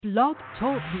Blog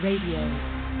Talk Radio.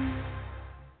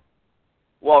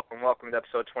 Welcome to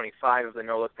episode 25 of the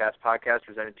No Look Pass podcast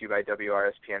presented to you by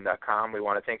WRSPN.com. We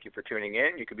want to thank you for tuning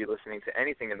in. You could be listening to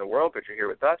anything in the world, but you're here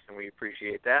with us, and we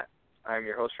appreciate that. I'm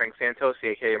your host, Frank Santos,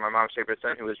 a.k.a. my mom's favorite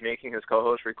son, who is making his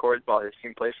co-host record while his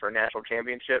team plays for a national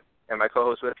championship. And my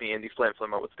co-host with me, Indy Flint.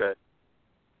 Flint, what's good?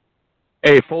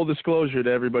 Hey, full disclosure to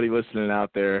everybody listening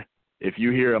out there. If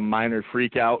you hear a minor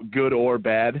freak out, good or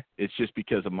bad, it's just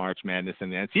because of March Madness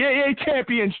and the NCAA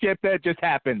championship that just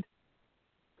happened.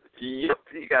 Yep,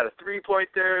 you got a 3-point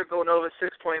there. Villanova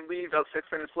 6-point lead. About 6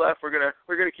 minutes left. We're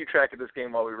gonna keep track of this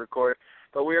game while we record.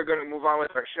 But we are going to move on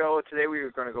with our show. Today we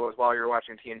are going to go with while you're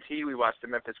watching TNT. We watched the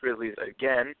Memphis Grizzlies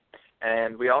again.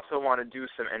 And we also want to do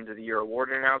some end-of-the-year award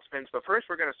announcements. But first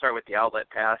we're going to start with the Outlet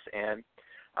Pass. And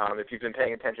if you've been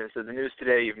paying attention to the news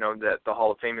today, you've known that the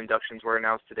Hall of Fame inductions were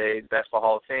announced today. The Basketball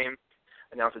Hall of Fame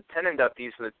announced 10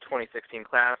 inductees for the 2016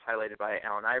 class, highlighted by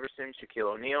Allen Iverson,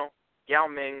 Shaquille O'Neal, Yao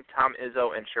Ming, Tom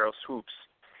Izzo, and Cheryl Swoops.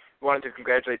 We wanted to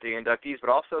congratulate the inductees, but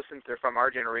also since they're from our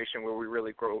generation where we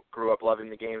really grew up loving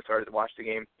the game, started to watch the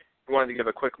game, we wanted to give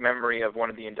a quick memory of one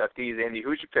of the inductees. Andy,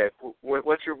 who'd you pick?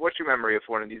 What's your memory of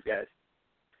one of these guys?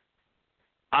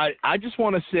 I just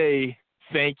want to say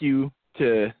thank you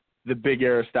to the big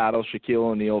Aristotle,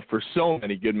 Shaquille O'Neal, for so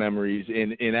many good memories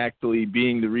in actually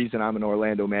being the reason I'm an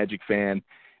Orlando Magic fan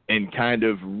and kind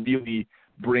of really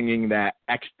bringing that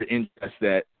extra interest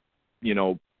that, you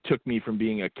know, took me from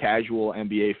being a casual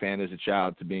NBA fan as a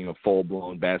child to being a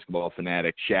full-blown basketball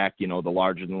fanatic. Shaq, you know, the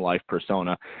larger-than-life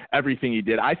persona, everything he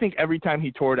did. I think every time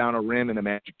he tore down a rim in a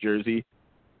Magic jersey,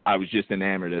 I was just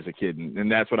enamored as a kid,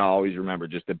 and that's what I always remember,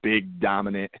 just a big,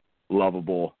 dominant,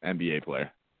 lovable NBA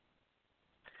player.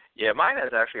 Yeah, mine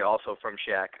is actually also from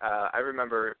Shaq. I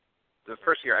remember the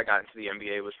first year I got into the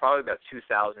NBA was probably about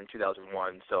 2000,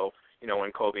 2001, so, you know,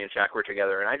 when Kobe and Shaq were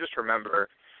together. And I just remember,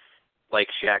 like,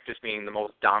 Shaq just being the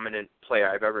most dominant player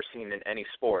I've ever seen in any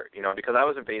sport, you know, because I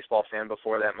was a baseball fan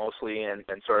before that mostly and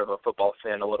sort of a football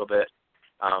fan a little bit.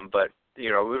 But,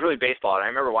 you know, it was really baseball. And I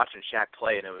remember watching Shaq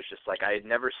play, and it was just like I had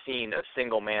never seen a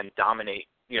single man dominate,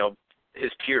 you know,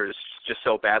 his peers just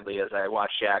so badly as I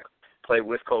watched Shaq play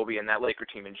with Kobe and that Laker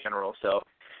team in general. So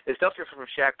it's definitely from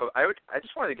Shaq, but I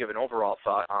just wanted to give an overall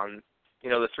thought on, you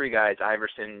know, the three guys,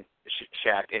 Iverson,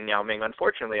 Shaq, and Yao Ming.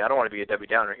 Unfortunately, I don't want to be a Debbie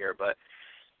Downer here, but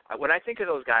when I think of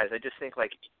those guys, I just think,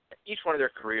 like, each one of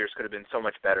their careers could have been so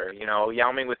much better. You know,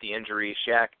 Yao Ming with the injury,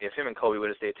 Shaq, if him and Kobe would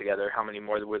have stayed together, how many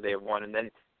more would they have won? And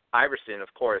then Iverson,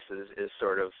 of course, is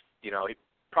sort of, you know,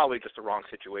 probably just the wrong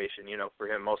situation, you know, for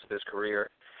him most of his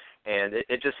career. And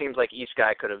it just seems like each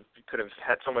guy could have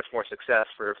had so much more success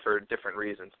for different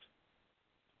reasons.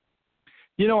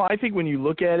 You know, I think when you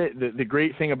look at it, the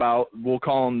great thing about, we'll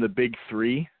call them the big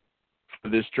three for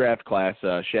this draft class,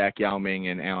 Shaq, Yao Ming,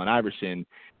 and Allen Iverson,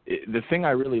 the thing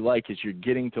I really like is you're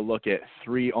getting to look at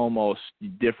three almost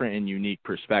different and unique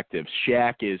perspectives.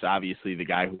 Shaq is obviously the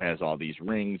guy who has all these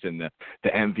rings and the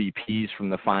MVPs from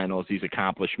the finals, these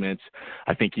accomplishments.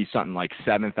 I think he's something like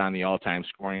 7th on the all-time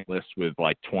scoring list with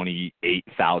like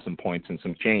 28,000 points and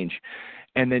some change.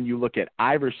 And then you look at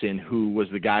Iverson, who was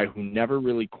the guy who never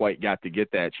really quite got to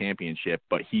get that championship,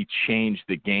 but he changed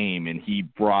the game and he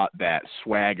brought that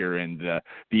swagger and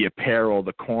the apparel,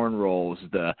 the cornrows,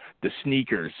 the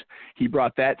sneakers. He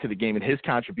brought that to the game, and his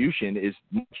contribution is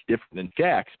much different than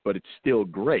Shaq's, but it's still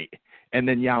great. And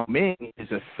then Yao Ming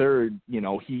is a third, you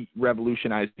know, he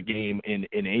revolutionized the game in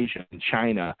Asia and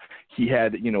China. He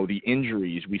had, you know, the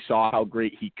injuries. We saw how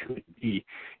great he could be.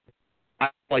 I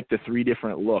like the three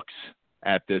different looks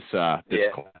at this class,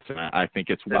 and I think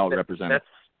it's well represented.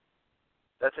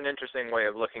 That's an interesting way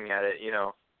of looking at it. You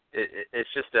know, it's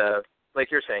just like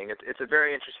you're saying, it's a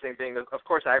very interesting thing. Of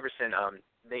course, Iverson,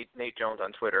 Nate Jones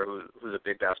on Twitter, who's a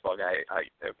big basketball guy.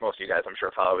 Most of you guys, I'm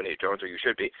sure, follow Nate Jones, or you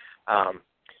should be.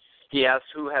 He asked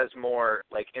who has more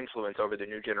like influence over the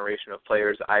new generation of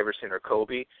players, Iverson or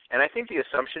Kobe. And I think the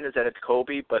assumption is that it's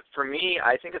Kobe, but for me,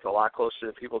 I think it's a lot closer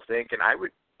than people think, and I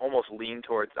would almost lean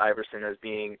towards Iverson as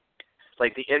being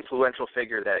like the influential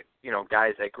figure that, you know,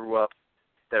 guys that grew up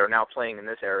that are now playing in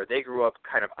this era, they grew up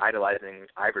kind of idolizing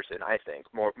Iverson, I think,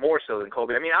 more so than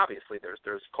Kobe. I mean, obviously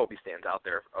there's Kobe stands out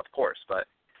there, of course, but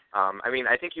I mean,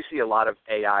 I think you see a lot of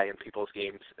AI in people's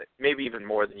games, maybe even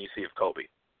more than you see of Kobe.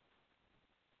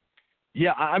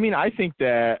 Yeah, I mean, I think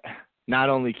that not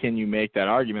only can you make that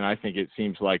argument, I think it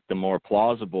seems like the more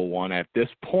plausible one at this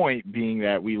point, being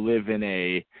that we live in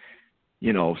a,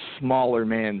 you know, smaller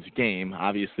man's game.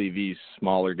 Obviously, these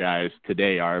smaller guys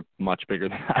today are much bigger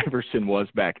than Iverson was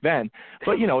back then.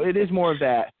 But, you know, it is more of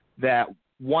that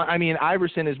one. I mean,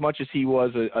 Iverson, as much as he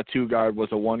was a two guard, was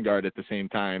a one guard at the same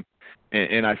time.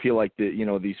 And I feel like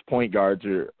these point guards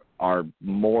are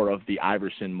more of the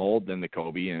Iverson mold than the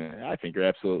Kobe, and I think you're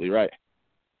absolutely right.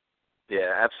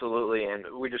 Yeah, absolutely. And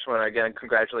we just want to, again,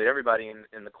 congratulate everybody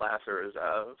in the class. There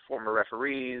was former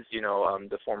referees,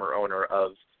 the former owner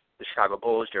of the Chicago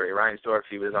Bulls, Jerry Reinsdorf,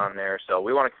 he was on there. So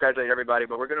we want to congratulate everybody,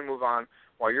 but we're going to move on.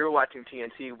 While you were watching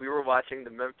TNT, we were watching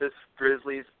the Memphis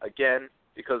Grizzlies again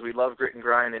because we love grit and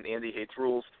grind and Andy hates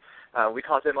rules. We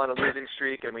caught them on a losing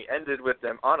streak, and we ended with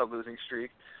them on a losing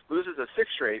streak. Loses a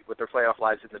sixth straight with their playoff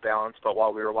lives in the balance, but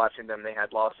while we were watching them, they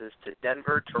had losses to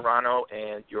Denver, Toronto,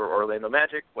 and your Orlando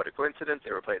Magic. What a coincidence.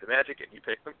 They were playing the Magic, and you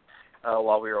picked them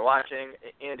while we were watching.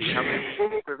 Andy, how many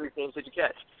Grizzlies games did you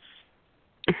catch?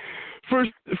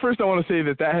 First, I want to say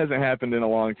that hasn't happened in a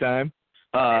long time.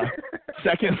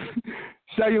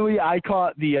 Secondly, I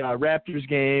caught the Raptors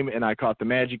game, and I caught the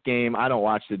Magic game. I don't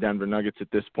watch the Denver Nuggets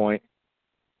at this point.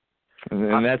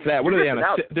 And that's that. What are they on?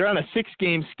 They're on a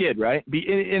 6-game skid, right?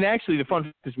 And actually, the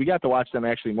fun is we got to watch them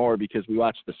actually more because we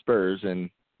watched the Spurs and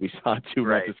we saw 2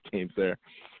 Memphis games there.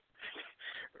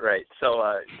 Right. So,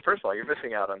 first of all, you're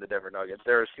missing out on the Denver Nuggets.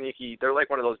 They're sneaky. They're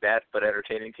like one of those bad but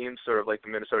entertaining teams, sort of like the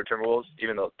Minnesota Timberwolves,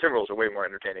 even though Timberwolves are way more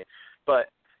entertaining. But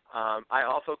I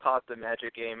also caught the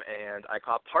Magic game, and I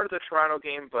caught part of the Toronto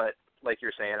game, but like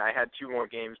you're saying, I had 2 more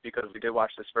games because we did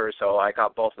watch the Spurs, so I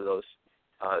got both of those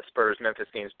Spurs-Memphis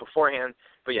games beforehand.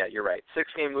 But, yeah, you're right.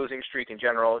 6-game losing streak in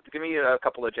general. Give me a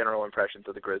couple of general impressions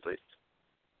of the Grizzlies.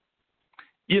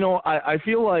 I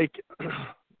feel like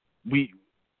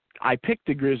I picked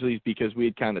the Grizzlies because we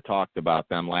had kind of talked about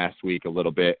them last week a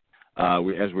little bit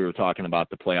as we were talking about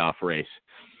the playoff race.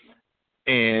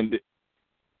 And,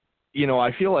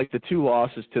 I feel like the 2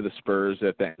 losses to the Spurs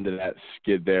at the end of that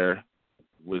skid there it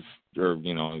was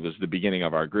the beginning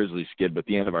of our Grizzlies skid, but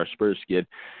the end of our Spurs skid.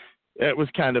 It was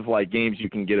kind of like games you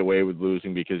can get away with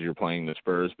losing because you're playing the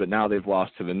Spurs, but now they've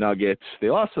lost to the Nuggets. They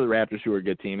lost to the Raptors, who are a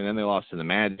good team, and then they lost to the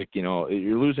Magic.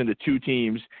 You're losing to 2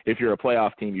 teams. If you're a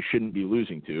playoff team, you shouldn't be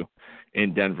losing to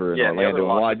in Denver and Orlando.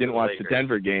 Well, I didn't watch the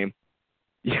Denver game.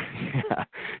 Yeah,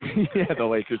 the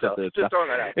Lakers. So, just throwing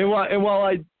that out. And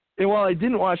while I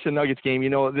didn't watch the Nuggets game,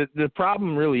 the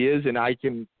problem really is, and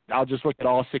I'll just look at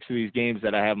all 6 of these games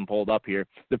that I haven't pulled up here.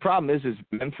 The problem is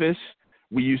Memphis.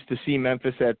 We used to see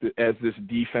Memphis as this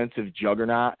defensive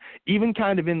juggernaut. Even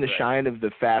kind of in the shine of the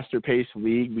faster-paced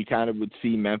league, we kind of would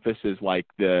see Memphis as like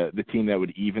the team that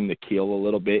would even the keel a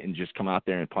little bit and just come out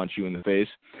there and punch you in the face.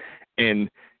 And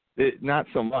not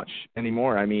so much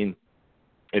anymore. I mean,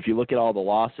 if you look at all the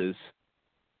losses,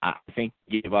 I think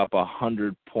they gave up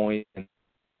 100 points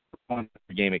per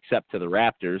game except to the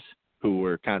Raptors, who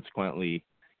were consequently,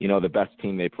 the best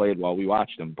team they played while we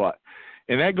watched them.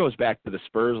 And that goes back to the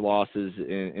Spurs losses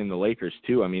in the Lakers,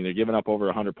 too. I mean, they're giving up over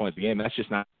 100 points a game. That's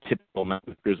just not typical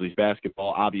Memphis Grizzlies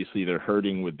basketball. Obviously, they're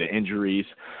hurting with the injuries.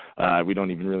 We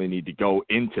don't even really need to go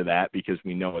into that because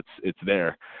we know it's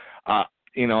there.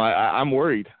 I'm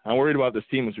worried. I'm worried about this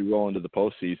team as we roll into the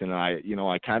postseason.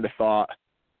 I kind of thought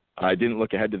I didn't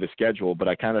look ahead to the schedule, but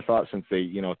I kind of thought since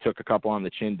they, took a couple on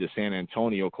the chin to San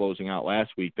Antonio closing out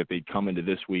last week that they'd come into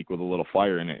this week with a little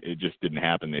fire, and it just didn't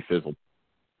happen. They fizzled.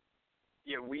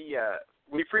 Yeah,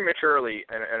 we prematurely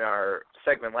in our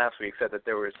segment last week said that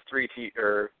there was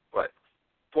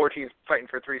 4 teams fighting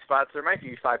for 3 spots. There might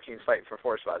be 5 teams fighting for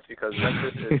 4 spots because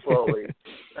Memphis is slowly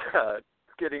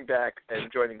getting back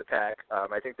and joining the pack.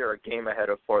 I think they're a game ahead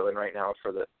of Portland right now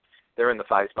they're in the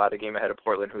 5 spot, a game ahead of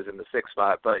Portland, who's in the 6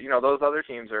 spot. But those other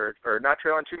teams are not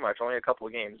trailing too much. Only a couple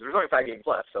of games. There's only 5 games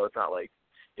left, so it's not like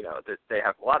that they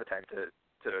have a lot of time to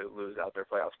lose out their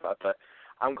playoff spot. But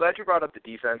I'm glad you brought up the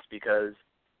defense because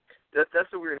that's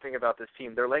the weird thing about this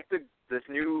team. They're like this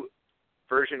new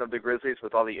version of the Grizzlies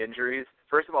with all the injuries.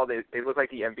 First of all, they look like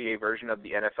the NBA version of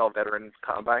the NFL Veterans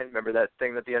Combine. Remember that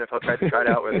thing that the NFL tried to try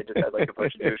out where they just had like a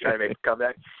bunch of dudes trying to make a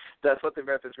comeback? That's what the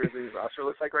Memphis Grizzlies roster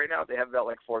looks like right now. They have about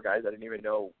like 4 guys I didn't even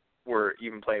know were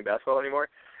even playing basketball anymore.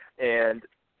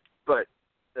 But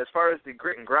as far as the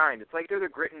grit and grind, it's like they're the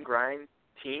grit and grind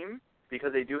team,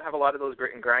 because they do have a lot of those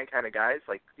grit and grind kind of guys,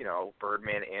 like,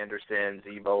 Birdman, Anderson,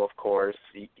 Zebo, of course.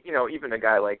 Even a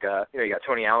guy like, you got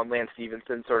Tony Allen, Lance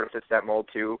Stephenson sort of fits that mold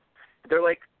too. They're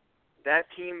like that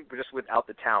team just without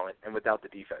the talent and without the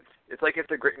defense. It's like if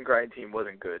the grit and grind team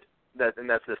wasn't good, and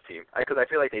that's this team. Because I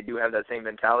feel like they do have that same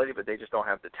mentality, but they just don't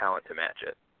have the talent to match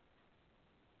it.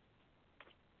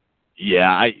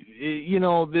 Yeah,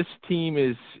 this team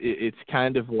it's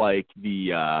kind of like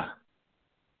the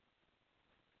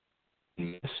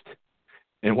missed.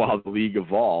 And while the league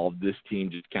evolved, this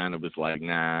team just kind of was like,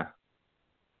 nah.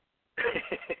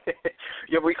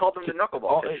 Yeah, we called them the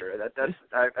knuckleball pitcher.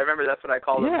 I remember that's what I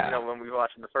called them. Yeah. When we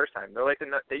watched them the first time. They're like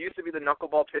they used to be the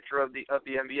knuckleball pitcher of the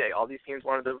NBA. All these teams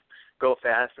wanted to go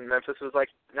fast, and Memphis was like,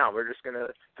 no, we're just gonna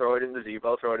throw it in the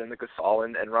Zebo, throw it in the Gasol,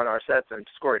 and run our sets and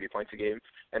score 80 points a game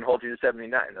and hold you to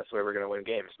 79. That's the way we're gonna win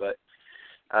games. But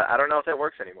I don't know if that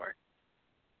works anymore.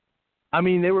 I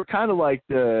mean, they were kind of like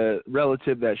the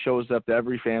relative that shows up to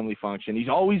every family function. He's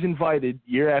always invited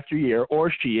year after year, or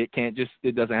she.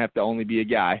 It doesn't have to only be a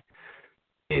guy.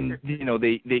 And,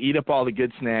 they eat up all the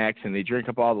good snacks and they drink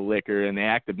up all the liquor and they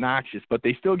act obnoxious, but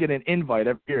they still get an invite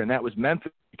every year. And that was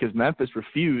Memphis, because Memphis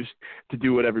refused to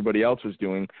do what everybody else was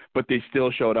doing, but they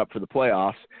still showed up for the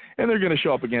playoffs. And they're going to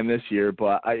show up again this year.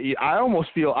 But I almost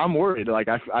feel I'm worried. Like,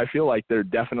 I feel like they're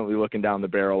definitely looking down the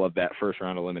barrel of that first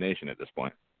round elimination at this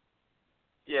point.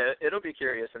 Yeah, it'll be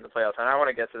curious in the playoffs, and I want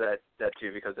to get to that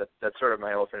too, because that's sort of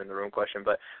my elephant in the room question.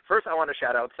 But first, I want to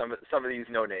shout out some of these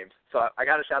no names. So I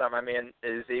got to shout out my man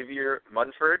Xavier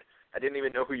Munford. I didn't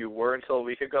even know who you were until a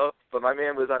week ago, but my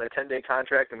man was on a 10-day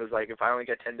contract and was like, if I only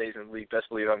get 10 days in the league, best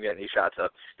believe I'm getting 8 shots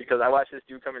up. Because I watched this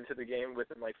dude come into the game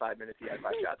within like 5 minutes, he had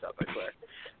 5 shots up, I swear.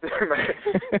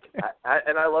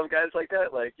 And I love guys like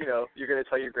that. Like, you're going to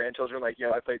tell your grandchildren, like,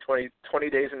 I played 20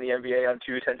 days in the NBA on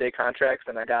 2 10-day contracts,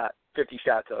 and I got 50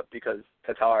 shots up because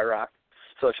that's how I rock.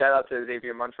 So shout out to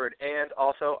Xavier Munford. And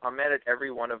also, I'm mad at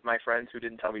every one of my friends who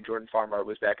didn't tell me Jordan Farmar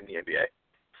was back in the NBA.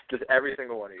 Just every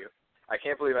single one of you. I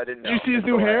can't believe I didn't know. Do you see his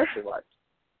new hair?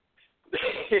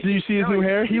 Do you see his new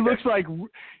hair? He looks like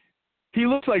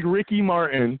Ricky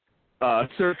Martin,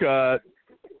 circa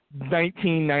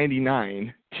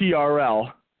 1999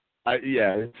 TRL.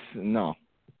 No.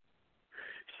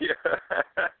 Yeah.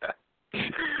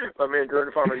 My man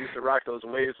Jordan Farmar used to rock those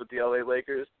waves with the LA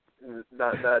Lakers.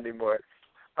 Not anymore.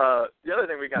 The other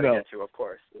thing we got to get to, of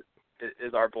course,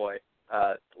 is our boy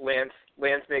Lance.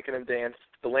 Lance making him dance.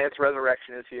 The Lance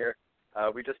Resurrection is here.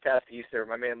 We just passed Easter.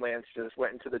 My man Lance just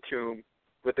went into the tomb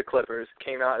with the Clippers,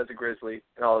 came out as a Grizzly,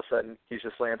 and all of a sudden he's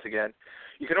just Lance again.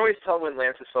 You can always tell when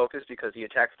Lance is focused because he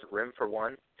attacks the rim for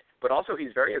one, but also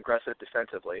he's very aggressive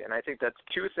defensively. And I think that's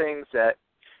two things that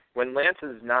when Lance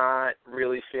is not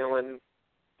really feeling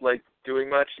like doing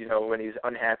much, when he's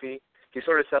unhappy, he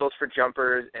sort of settles for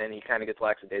jumpers and he kind of gets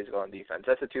lackadaisical on defense.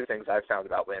 That's the two things I've found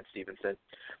about Lance Stephenson.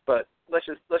 But let's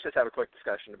just have a quick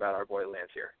discussion about our boy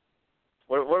Lance here.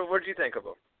 What did you think of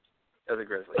him as a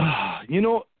Grizzly? I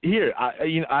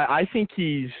think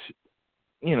he's,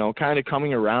 kind of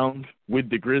coming around with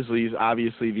the Grizzlies.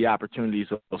 Obviously, the opportunities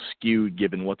are skewed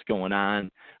given what's going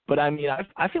on. But, I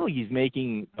feel like he's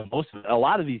making a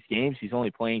lot of these games. He's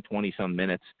only playing 20-some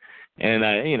minutes.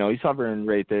 And, he's hovering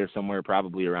right there somewhere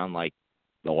probably around like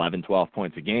 11, 12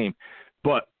 points a game.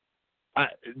 But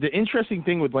the interesting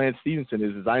thing with Lance Stephenson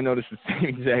is I noticed the same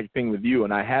exact thing with you,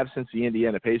 and I have since the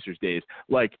Indiana Pacers days.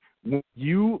 Like,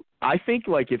 I think,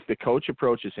 like, if the coach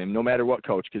approaches him, no matter what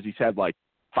coach, because he's had, like,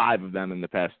 5 of them in the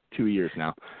past 2 years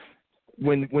now,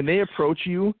 when they approach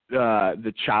you,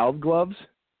 the child gloves,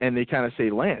 and they kind of say,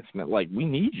 Lance, man, like, we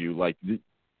need you. Like,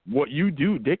 what you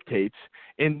do dictates.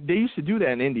 And they used to do that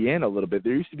in Indiana a little bit.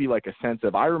 There used to be, like, a sense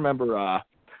of – I remember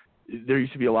there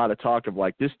used to be a lot of talk of,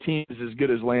 like, this team is as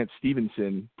good as Lance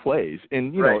Stephenson plays.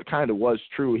 And, you know, it kind of was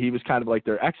true. He was kind of like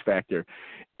their X factor.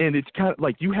 And it's kind of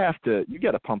like you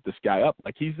got to pump this guy up.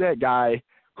 Like, he's that guy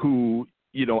who,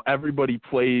 everybody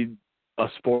played a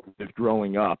sport with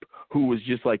growing up, who was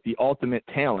just like the ultimate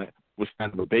talent, was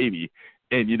kind of a baby.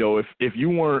 And, if you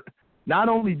weren't, not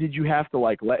only did you have to,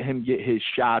 like, let him get his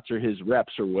shots or his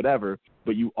reps or whatever,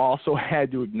 but you also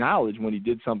had to acknowledge when he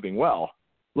did something well.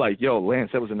 Like, yo,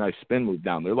 Lance, that was a nice spin move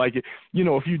down there. Like, if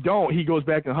you don't, he goes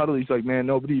back in the huddle. He's like, man,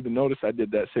 nobody even noticed I did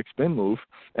that 6 spin move,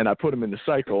 and I put him in the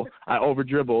cycle. I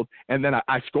over-dribbled, and then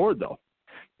I scored, though.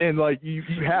 And, like, you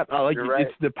have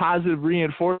it's the positive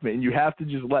reinforcement, and you have to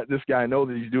just let this guy know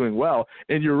that he's doing well.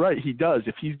 And you're right, he does.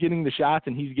 If he's getting the shots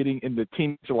and he's getting – and the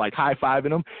teammates are, like,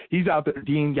 high-fiving him, he's out there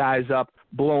D'ing guys up,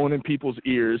 blowing in people's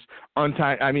ears,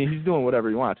 he's doing whatever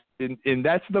he wants. And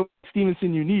that's the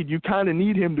Stephenson you need. You kind of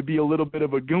need him to be a little bit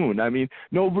of a goon. I mean,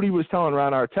 nobody was telling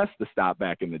Ron Artest to stop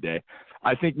back in the day.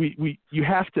 I think you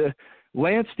have to –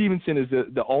 Lance Stephenson is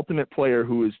the ultimate player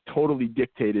who is totally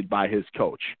dictated by his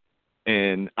coach.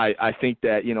 And I think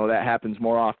that, that happens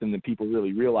more often than people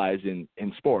really realize in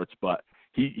sports. But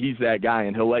he's that guy,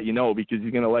 and he'll let you know because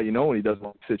he's going to let you know when he doesn't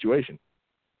like the situation.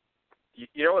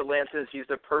 You know what Lance is? He's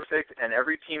the perfect, and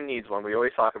every team needs one. We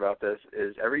always talk about this,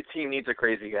 is every team needs a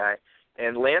crazy guy.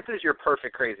 And Lance is your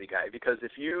perfect crazy guy because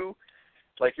if you,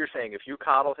 like you're saying, if you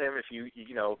coddle him, if you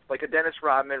like a Dennis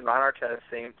Rodman, Ron Artest,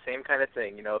 same kind of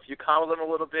thing. If you coddle him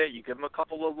a little bit, you give him a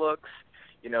couple of looks,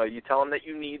 You know, you tell them that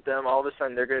you need them, all of a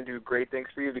sudden they're going to do great things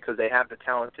for you because they have the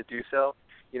talent to do so.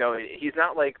 You know, he's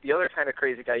not like the other kind of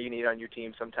crazy guy you need on your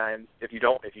team sometimes. If you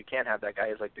can't have that guy,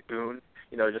 is like the goon,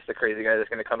 you know, just the crazy guy that's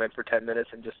going to come in for 10 minutes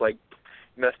and just like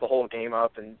mess the whole game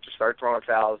up and just start throwing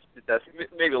fouls. That's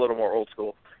maybe a little more old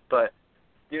school, but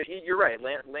you're right.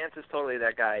 Lance is totally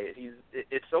that guy.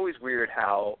 It's always weird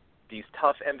how these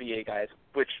tough NBA guys,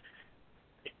 which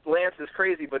Lance is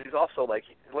crazy, but he's also like,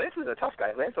 Lance is a tough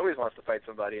guy. Lance always wants to fight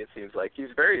somebody, it seems like. He's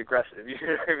very aggressive, you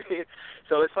know what I mean?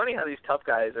 So it's funny how these tough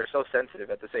guys are so sensitive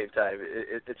at the same time.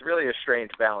 It's really a strange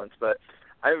balance, but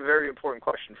I have a very important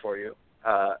question for you.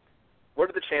 What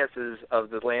are the chances of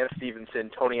the Lance Stephenson,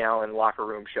 Tony Allen locker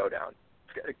room showdown?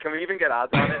 Can we even get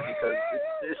odds on it?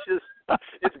 Because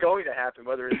it's going to happen,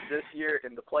 whether it's this year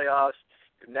in the playoffs,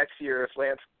 next year if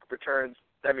Lance returns.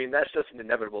 I mean, that's just an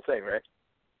inevitable thing, right?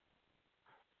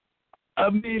 I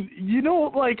mean, you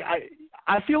know, like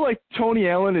I feel like Tony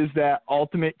Allen is that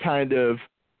ultimate kind of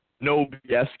no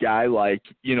BS guy. Like,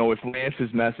 you know, if Lance is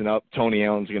messing up, Tony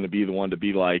Allen's going to be the one to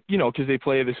be like, you know, because they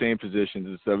play the same positions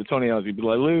and stuff. But Tony Allen's going to be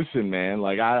like, listen, man,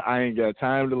 like I ain't got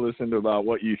time to listen to about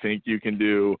what you think you can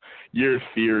do, your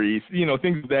theories, you know,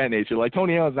 things of that nature. Like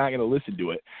Tony Allen's not going to listen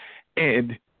to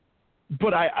it.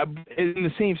 But I, in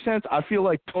the same sense, I feel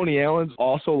like Tony Allen's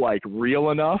also like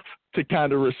real enough to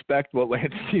kind of respect what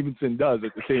Lance Stephenson does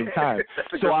at the same time.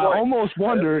 So I almost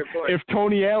wonder if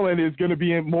Tony Allen is going to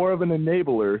be more of an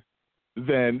enabler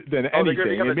than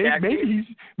anything. And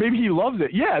maybe he loves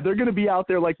it. Yeah, they're going to be out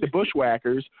there like the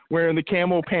bushwhackers, wearing the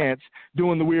camo pants,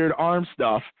 doing the weird arm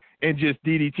stuff, and just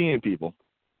DDTing people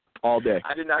all day.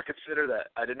 I did not consider that.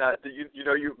 I did not. You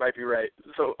know, you might be right.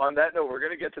 So on that note, we're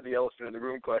going to get to the elephant in the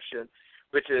room question,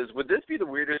 which is, would this be the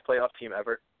weirdest playoff team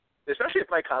ever? Especially if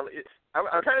Mike Conley. I'm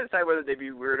trying to decide whether they'd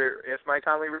be weirder if Mike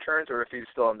Conley returns or if he's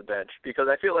still on the bench, because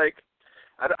I feel like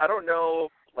I don't know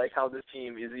like how this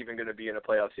team is even going to be in a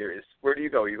playoff series. Where do you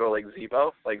go? You go like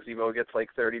Zebo? Like Zebo gets like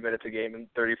 30 minutes a game and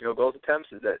 30 field goals attempts?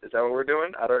 Is that what we're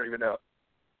doing? I don't even know.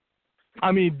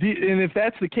 I mean, and if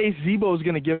that's the case, Zebo is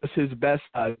going to give us his best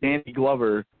Danny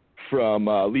Glover from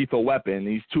Lethal Weapon.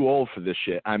 He's too old for this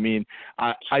shit. I mean,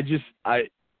 Memphis,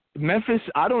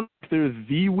 I don't know if they're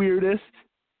the weirdest,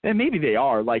 and maybe they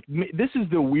are. Like, this is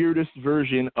the weirdest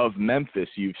version of Memphis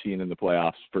you've seen in the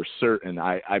playoffs for certain.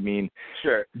 I mean,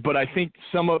 sure. But I think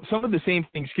some of the same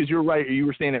things, because you're right, you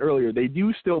were saying it earlier, they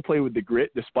do still play with the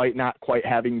grit despite not quite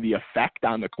having the effect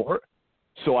on the court.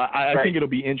 So I think it'll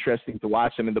be interesting to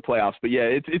watch them in the playoffs. But, yeah,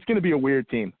 it's going to be a weird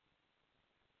team.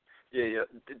 Yeah.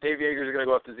 Dave Yeager's going to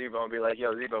go up to Zebo and be like,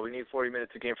 yo, Zebo, we need 40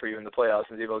 minutes a game for you in the playoffs.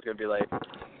 And Zebo's going to be like,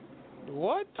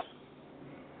 what?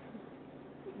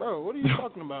 Bro, what are you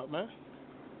talking about, man?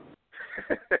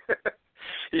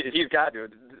 He's got to.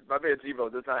 My man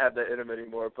Zebo does not have that in him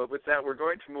anymore. But with that, we're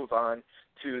going to move on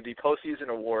to the postseason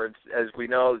awards. As we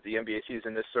know, the NBA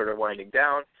season is sort of winding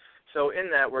down. So in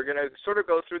that, we're going to sort of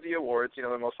go through the awards, you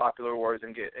know, the most popular awards,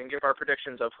 and give our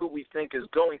predictions of who we think is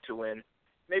going to win.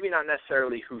 Maybe not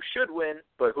necessarily who should win,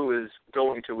 but who is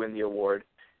going to win the award.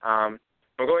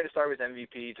 We're going to start with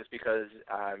MVP just because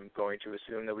I'm going to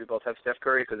assume that we both have Steph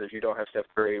Curry, because if you don't have Steph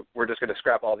Curry, we're just going to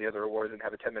scrap all the other awards and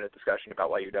have a 10-minute discussion about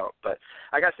why you don't. But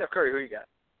I got Steph Curry. Who you got?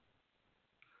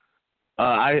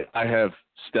 I have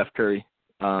Steph Curry.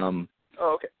 Oh,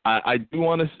 okay. I do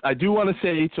want to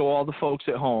say to all the folks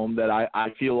at home that I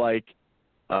feel like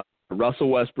Russell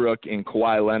Westbrook and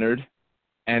Kawhi Leonard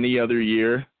any other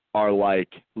year are like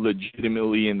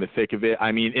legitimately in the thick of it.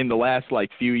 I mean, in the last like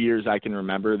few years I can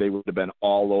remember, they would have been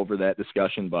all over that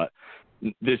discussion, but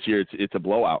this year it's a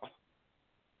blowout.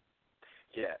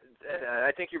 Yeah,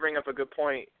 I think you bring up a good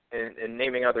point in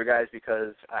naming other guys,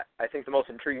 because I think the most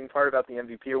intriguing part about the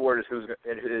MVP award is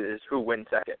who wins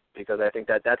second, because I think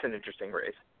that's an interesting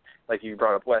race. Like you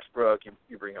brought up Westbrook,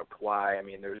 you bring up Kawhi. I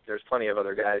mean, there's plenty of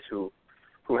other guys who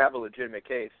have a legitimate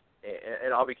case,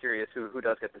 and I'll be curious who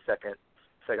does get the second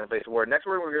place award. Next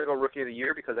we're going to go Rookie of the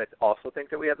Year, because I also think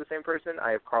that we have the same person.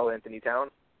 I have Karl Anthony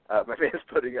Towns. My man's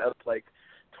putting up like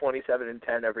 27 and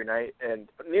 10 every night, and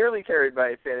nearly carried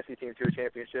my fantasy team to a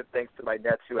championship thanks to my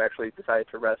Nets, who actually decided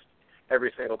to rest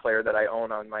every single player that I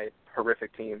own on my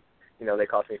horrific team. You know, they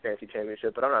cost me a fantasy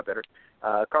championship, but I'm not bitter.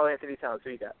 Karl Anthony Towns,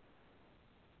 who you got?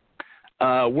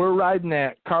 We're riding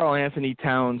that Karl Anthony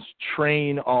Towns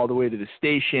train all the way to the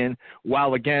station.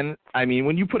 While, again, I mean,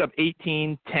 when you put up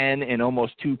 18, 10, and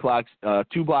almost two blocks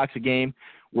a game,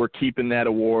 we're keeping that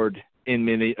award in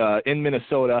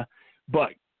Minnesota. But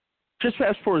just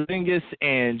as Porzingis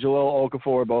and Jahlil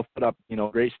Okafor both put up, you know,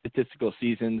 great statistical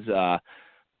seasons,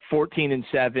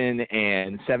 14-7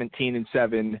 and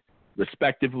 17-7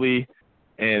 respectively.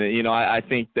 And, you know, I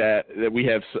think that we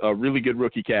have a really good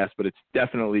rookie cast, but it's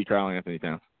definitely Karl-Anthony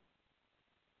Towns.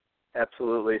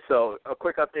 Absolutely. So a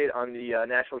quick update on the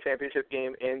national championship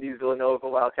game. Andy's Villanova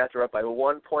Wildcats are up by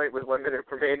 1 point with 1 minute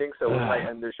remaining, so we might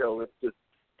end the show with just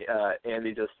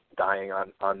Andy just dying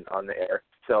on the air.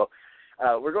 So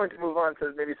we're going to move on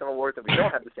to maybe some awards that we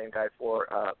don't have the same guy for.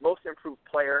 Most improved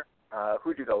player.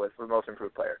 Who'd you go with for most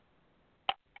improved player?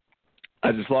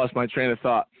 I just lost my train of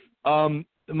thought.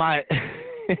 My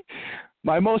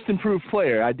my most improved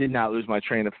player, I did not lose my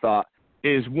train of thought,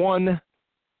 is one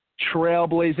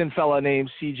trailblazing fella named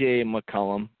C.J.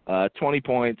 McCollum. 20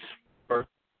 points, 4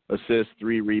 assists,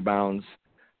 3 rebounds.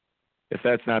 If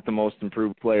that's not the most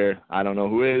improved player, I don't know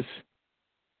who is.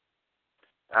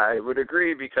 I would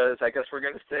agree because I guess we're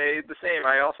going to say the same.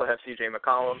 I also have C.J.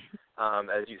 McCollum,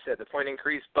 as you said, the point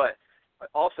increase, but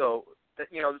also,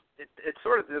 you know, it's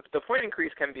sort of the point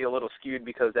increase can be a little skewed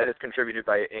because that is contributed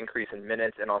by an increase in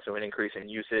minutes and also an increase in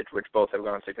usage, which both have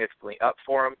gone significantly up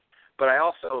for him. But I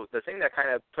also, the thing that kind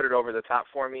of put it over the top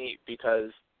for me, because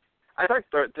I thought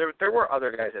there were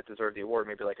other guys that deserved the award,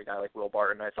 maybe like a guy like Will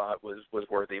Barton I thought was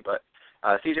worthy, but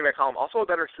C.J. McCollum, also a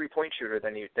better three-point shooter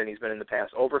than he's been in the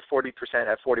past, over 40%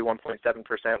 at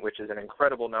 41.7%, which is an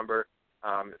incredible number,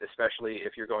 especially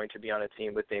if you're going to be on a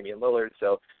team with Damian Lillard.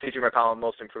 So C.J. McCollum,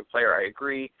 most improved player, I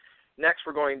agree. Next,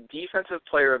 we're going defensive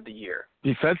player of the year.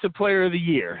 Defensive player of the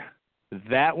year.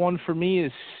 That one for me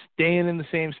is staying in the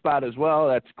same spot as well.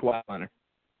 That's Kawhi Leonard.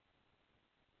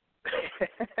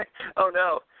 Oh,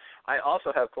 no. I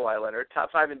also have Kawhi Leonard,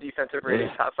 top 5 in defensive rating,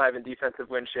 top 5 in defensive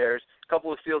win shares, a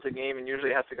couple of steals a game, and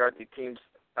usually has to guard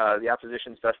the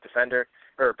opposition's best defender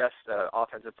or best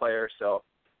offensive player. So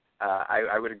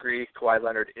I would agree Kawhi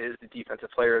Leonard is the defensive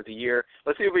player of the year.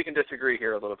 Let's see if we can disagree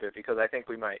here a little bit because I think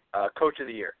we might. Coach of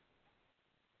the year.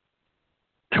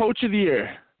 Coach of the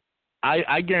year.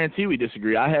 I guarantee we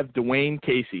disagree. I have Dwayne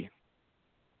Casey,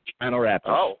 Toronto Raptors.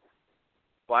 Oh.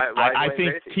 Why I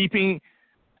think Casey?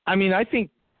 I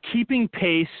think keeping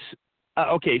pace.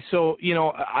 Okay, so, you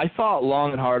know, I thought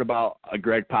long and hard about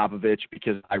Greg Popovich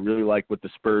because I really like what the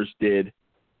Spurs did.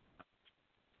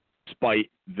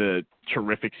 Despite the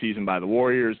terrific season by the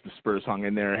Warriors, the Spurs hung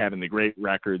in there, having the great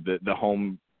record, the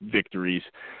home victories.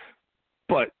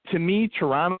 But to me,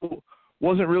 Toronto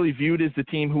wasn't really viewed as the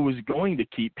team who was going to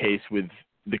keep pace with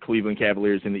the Cleveland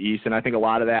Cavaliers in the East, and I think a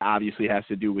lot of that obviously has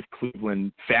to do with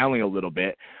Cleveland fouling a little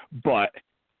bit. But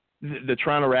the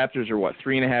Toronto Raptors are,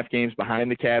 3.5 games behind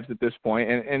the Cavs at this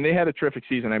point, and they had a terrific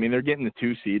season. I mean, they're getting the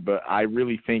 2 seed, but I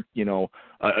really think, you know,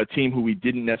 a team who we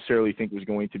didn't necessarily think was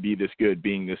going to be this good,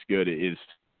 being this good is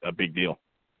a big deal.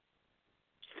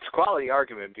 It's a quality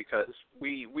argument because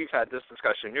we've had this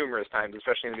discussion numerous times,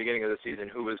 especially in the beginning of the season,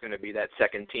 who was going to be that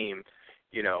second team,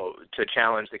 you know, to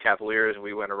challenge the Cavaliers.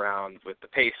 We went around with the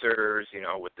Pacers, you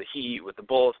know, with the Heat, with the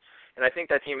Bulls, and I think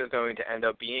that team is going to end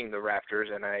up being the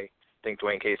Raptors, and I think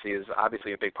Dwayne Casey is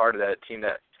obviously a big part of that team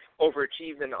that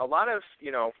overachieved. And a lot of,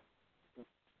 you know,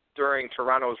 during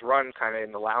Toronto's run kind of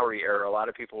in the Lowry era, a lot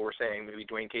of people were saying maybe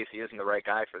Dwayne Casey isn't the right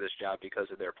guy for this job because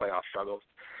of their playoff struggles.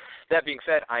 That being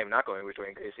said, I am not going with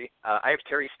Dwayne Casey. I have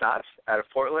Terry Stotts out of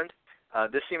Portland.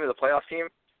 This team is a playoff team.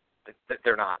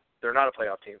 They're not. They're not a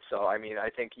playoff team. So, I mean, I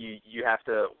think you have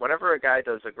to, whenever a guy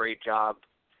does a great job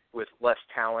with less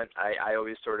talent, I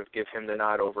always sort of give him the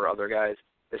nod over other guys,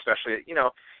 especially, you know,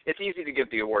 it's easy to give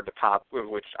the award to Pop,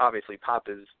 which obviously Pop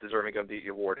is deserving of the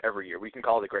award every year. We can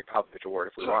call it the Greg Popovich Award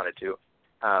if we wanted to.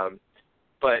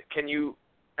 But can you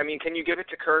give it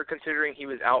to Kerr considering he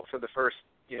was out for the first,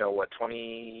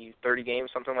 20, 30 games,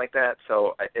 something like that?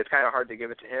 So it's kind of hard to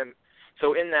give it to him.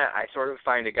 So in that, I sort of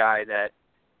find a guy that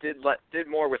did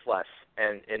more with less,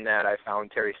 and in that I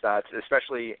found Terry Stotts,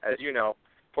 especially, as you know,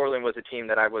 Portland was a team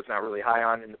that I was not really high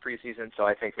on in the preseason, so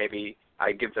I think maybe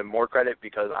I give them more credit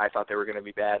because I thought they were going to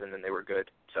be bad and then they were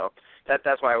good. So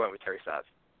that's why I went with Terry Stotts.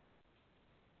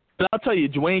 But I'll tell you,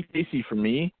 Dwayne Casey for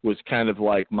me was kind of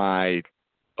like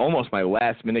almost my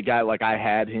last minute guy. Like I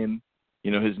had him,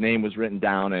 his name was written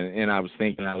down and I was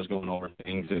thinking I was going over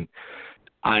things. And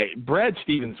Brad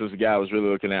Stevens was the guy I was really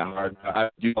looking at hard. I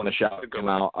do want to shout him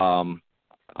out.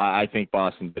 I think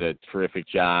Boston did a terrific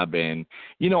job. And,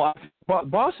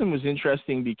 Boston was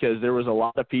interesting because there was a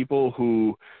lot of people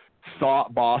who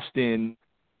thought Boston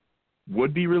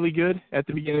would be really good at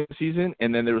the beginning of the season,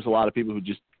 and then there was a lot of people who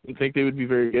just didn't think they would be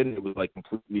very good, and it was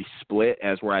completely split,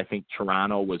 as where I think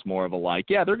Toronto was more of a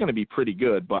they're going to be pretty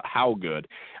good, but how good?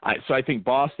 So I think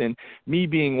Boston, me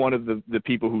being one of the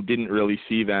people who didn't really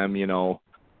see them,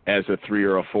 as a 3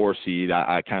 or a 4 seed,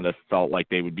 I kind of felt like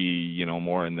they would be,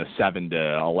 more in the 7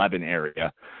 to 11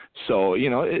 area. So,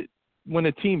 when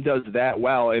a team does that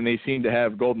well and they seem to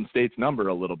have Golden State's number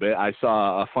a little bit. I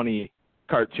saw a funny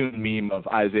cartoon meme of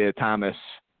Isaiah Thomas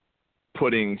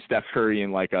putting Steph Curry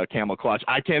in like a camel clutch.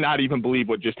 I cannot even believe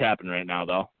what just happened right now,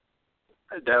 though.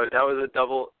 That was a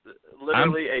double,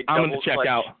 literally I'm double going to check clutch.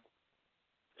 out.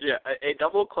 Yeah, a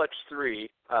double clutch three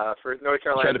for North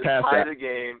Carolina to tie the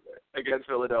game against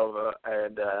Villanova.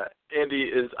 And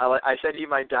Andy I said he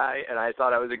might die, and I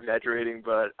thought I was exaggerating,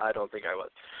 but I don't think I was.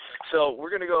 So we're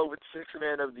going to go with Sixth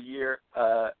Man of the Year.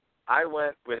 I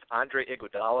went with Andre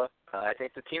Iguodala. I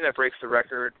think the team that breaks the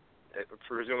record,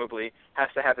 presumably, has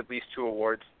to have at least 2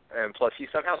 awards. And plus, he's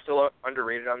somehow still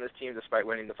underrated on this team despite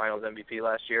winning the Finals MVP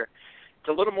last year. It's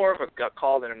a little more of a gut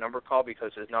call than a number call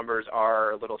because his numbers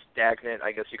are a little stagnant.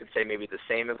 I guess you could say maybe the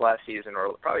same as last season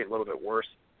or probably a little bit worse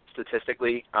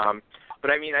statistically.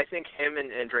 But, I mean, I think him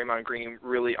and Draymond Green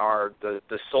really are the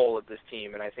soul of this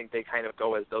team, and I think they kind of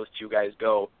go as those two guys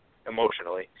go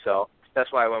emotionally. So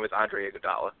that's why I went with Andre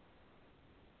Iguodala.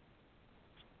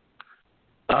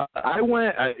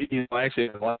 I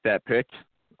actually liked that pick.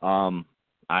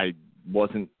 I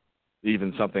wasn't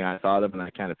even something I thought of, and I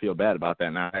kind of feel bad about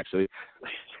that now, actually.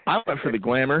 I went for the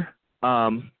glamour.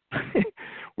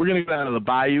 We're going to go down to the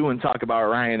Bayou and talk about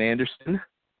Ryan Anderson.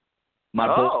 My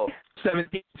boy,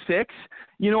 17-6.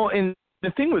 And the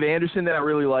thing with Anderson that I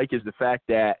really like is the fact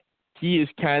that he is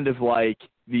kind of like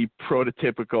the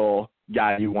prototypical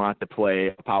guy you want to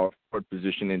play a power forward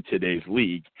position in today's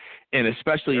league, and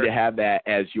especially to have that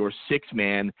as your sixth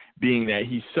man, being that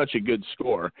he's such a good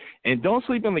scorer. And don't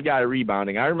sleep on the guy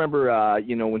rebounding. I remember,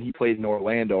 when he played in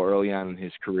Orlando early on in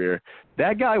his career,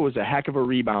 that guy was a heck of a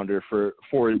rebounder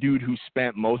for a dude who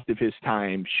spent most of his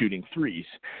time shooting threes.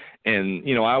 And,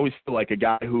 I always feel like a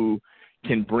guy who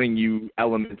can bring you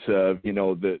elements of,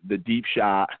 the deep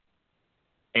shot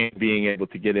and being able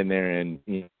to get in there and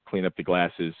clean up the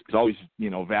glasses is always,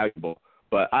 valuable.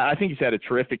 But I think he's had a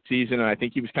terrific season, and I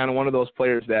think he was kind of one of those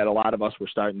players that a lot of us were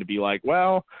starting to be like,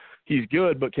 well, he's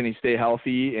good, but can he stay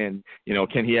healthy? And,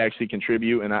 can he actually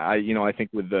contribute? And I think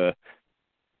with the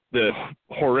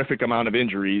horrific amount of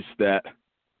injuries that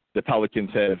the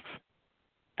Pelicans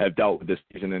have dealt with this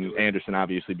season, and Anderson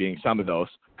obviously being some of those,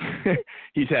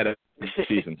 he's had a good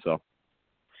season, so.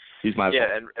 He's my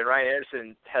and Ryan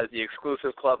Anderson has the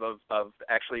exclusive club of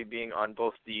actually being on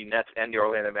both the Nets and the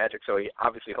Orlando Magic, so he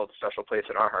obviously holds a special place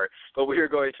in our heart. But we are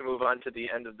going to move on to the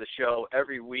end of the show.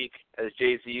 Every week, as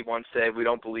Jay-Z once said, we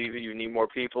don't believe you need more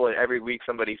people, and every week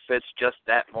somebody fits just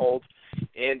that mold.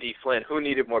 Andy Flynn, who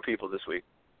needed more people this week?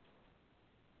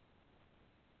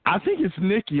 I think it's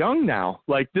Nick Young now.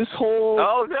 Like this whole...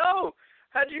 Oh, no!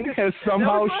 How'd you get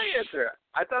somehow... That was my answer.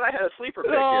 I thought I had a sleeper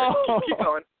pick here. Keep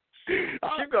going.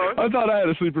 Keep going. I thought I had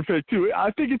a sleeper pick, too. I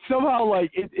think it's somehow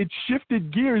like it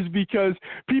shifted gears because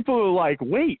people are like,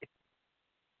 wait,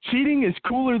 cheating is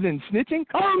cooler than snitching?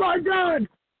 Oh, my God!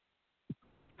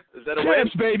 Is that a win?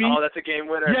 Baby. Oh, that's a game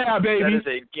winner. Yeah, baby. That is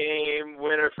a game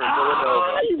winner for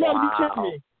Villanova. You got to be kidding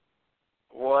me.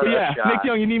 What a shot. Nick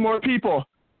Young, you need more people.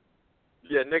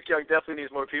 Yeah, Nick Young definitely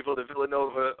needs more people. The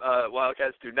Villanova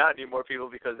Wildcats do not need more people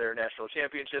because they're national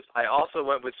championships. I also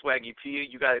went with Swaggy P.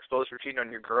 You got exposed for cheating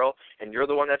on your girl, and you're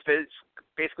the one that's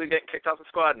basically getting kicked off the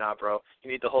squad now, bro.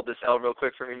 You need to hold this L real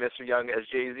quick for me, Mr. Young, as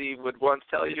Jay-Z would once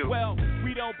tell you. Well,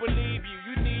 we don't believe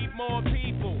you. You need more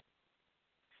people.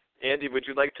 Andy, would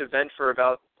you like to vent for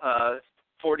about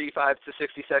 45 to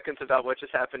 60 seconds about what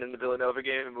just happened in the Villanova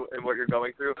game and what you're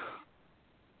going through?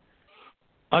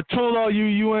 I told all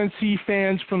you UNC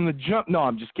fans from the jump. No,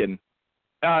 I'm just kidding.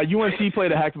 UNC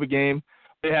played a heck of a game.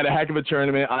 They had a heck of a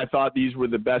tournament. I thought these were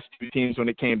the best two teams when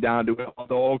it came down to it.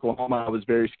 Although Oklahoma I was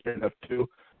very scared of too.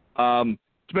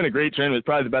 It's been a great tournament. It's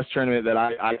probably the best tournament that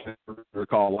I can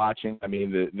recall watching. I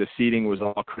mean, the seeding was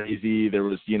all crazy. There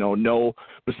was, no,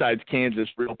 besides Kansas,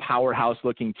 real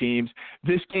powerhouse-looking teams.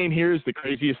 This game here is the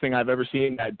craziest thing I've ever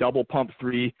seen, that double pump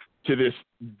three to this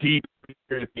deep –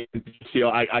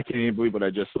 I can't even believe what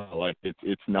I just saw. Like,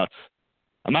 it's nuts.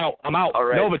 I'm out. All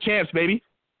right. Nova champs, baby.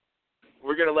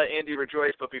 We're going to let Andy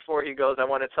rejoice, but before he goes, I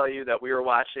want to tell you that we were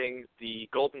watching the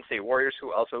Golden State Warriors,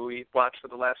 who also we watched for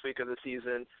the last week of the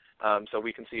season, so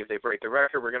we can see if they break the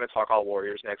record. We're going to talk all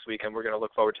Warriors next week, and we're going to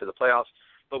look forward to the playoffs.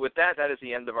 But with that is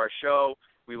the end of our show.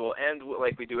 We will end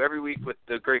like we do every week with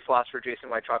the great philosopher Jason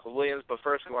White Chocolate Williams. But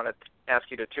first, we want to ask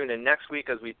you to tune in next week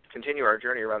as we continue our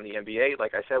journey around the NBA.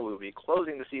 Like I said, we will be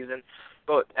closing the season.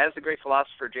 But as the great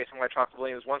philosopher Jason White Chocolate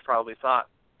Williams once probably thought,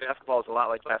 basketball is a lot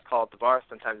like last call at the bar.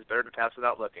 Sometimes it's better to pass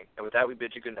without looking. And with that, we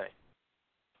bid you good night.